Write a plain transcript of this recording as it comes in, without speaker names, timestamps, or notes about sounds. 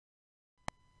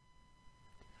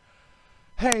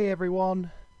Hey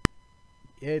everyone,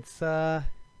 it's yeah,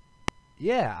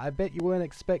 I bet you weren't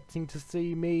expecting to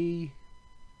see me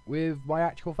with my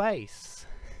actual face.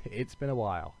 It's been a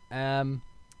while.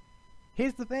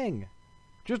 Here's the thing.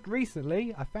 Just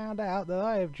recently I found out that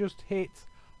I have just hit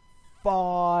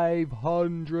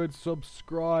 500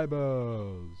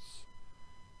 subscribers.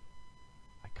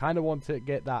 I kind of want to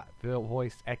get that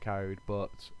voice echoed,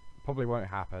 but probably won't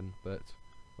happen, but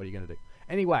what are you going to do?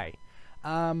 Anyway,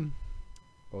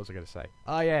 what was I going to say?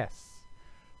 Ah, yes.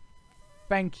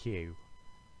 Thank you.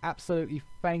 Absolutely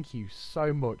thank you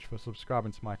so much for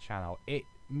subscribing to my channel. It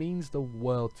means the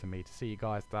world to me to see you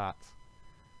guys what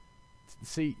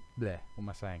am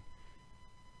I saying?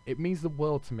 It means the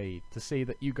world to me to see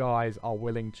that you guys are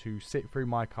willing to sit through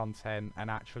my content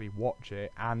and actually watch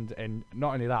it, and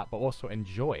not only that, but also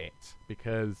enjoy it,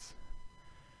 because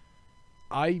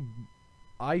I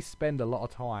spend a lot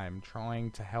of time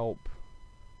trying to help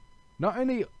not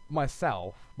only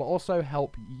myself, but also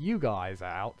help you guys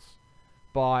out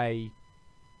by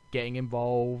getting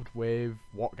involved with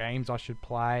what games I should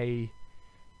play,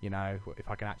 you know, if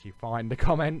I can actually find the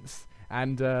comments,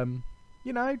 and,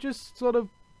 you know, just sort of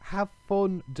have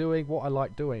fun doing what I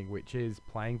like doing, which is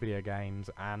playing video games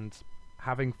and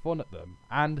having fun at them,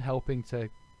 and helping to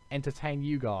entertain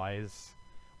you guys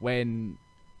when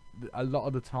a lot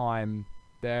of the time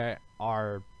there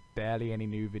are barely any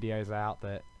new videos out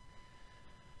that,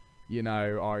 you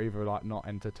know, are either like not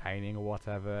entertaining or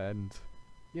whatever, and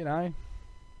you know,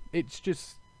 it's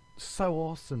just so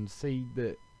awesome to see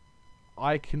that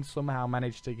I can somehow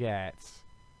manage to get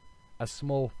a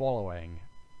small following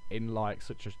in like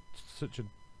such a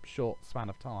short span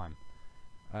of time.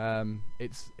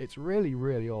 It's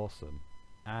really awesome,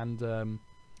 and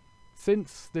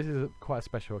since this is quite a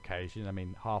special occasion, I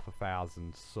mean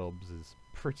 500 subs is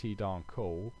pretty darn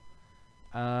cool.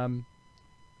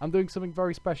 I'm doing something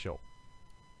very special.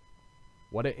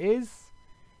 What it is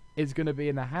going to be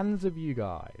in the hands of you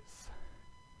guys.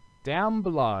 Down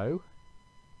below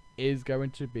is going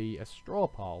to be a straw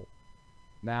poll.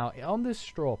 Now, on this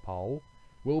straw poll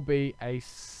will be a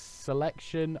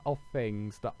selection of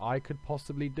things that I could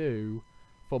possibly do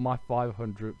for my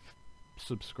 500th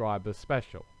subscriber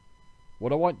special.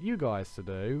 What I want you guys to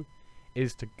do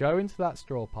is to go into that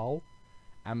straw poll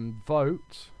and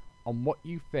vote on what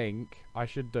you think I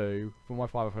should do for my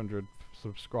 500th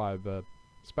subscriber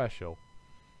special.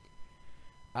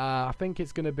 I think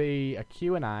it's going to be a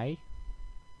Q&A.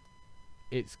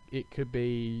 It could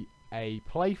be a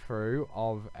playthrough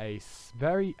of a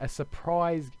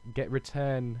surprise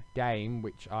return game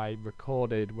which I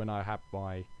recorded when I had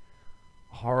my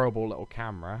horrible little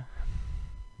camera.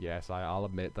 Yes, I'll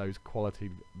admit the quality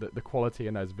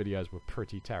in those videos were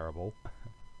pretty terrible.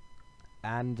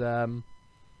 And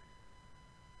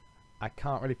I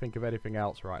can't really think of anything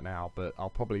else right now, but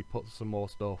I'll probably put some more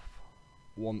stuff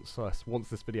once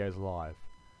this video is live.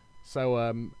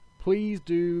 So please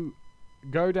do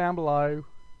go down below,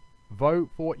 vote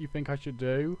for what you think I should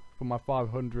do for my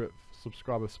 500th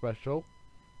subscriber special,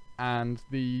 and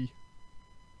the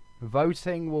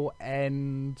voting will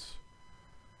end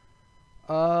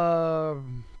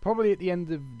probably at the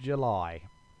end of July,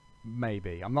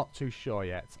 maybe. I'm not too sure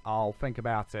yet. I'll think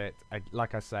about it.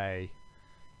 Like I say,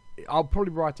 I'll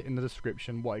probably write it in the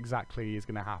description what exactly is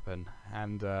going to happen,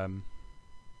 and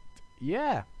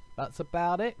yeah, that's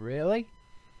about it really.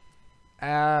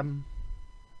 All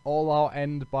I'll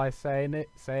end by saying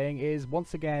is,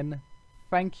 once again,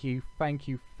 thank you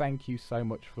so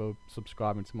much for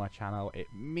subscribing to my channel. It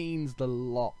means a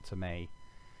lot to me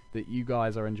that you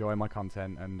guys are enjoying my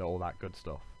content and all that good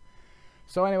stuff.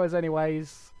 So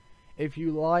anyways, if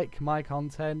you like my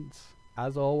content,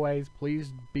 as always,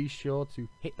 please be sure to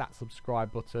hit that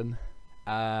subscribe button,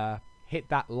 hit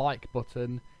that like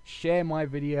button, share my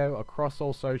video across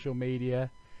all social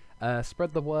media,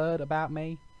 spread the word about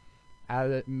me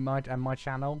and my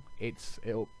channel.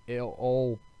 It'll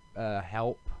all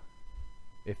help,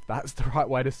 if that's the right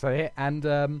way to say it. And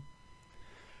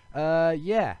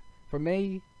yeah, from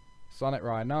me, Sonic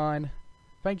Ryan 9,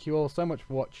 thank you all so much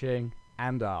for watching,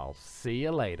 and I'll see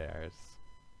you later.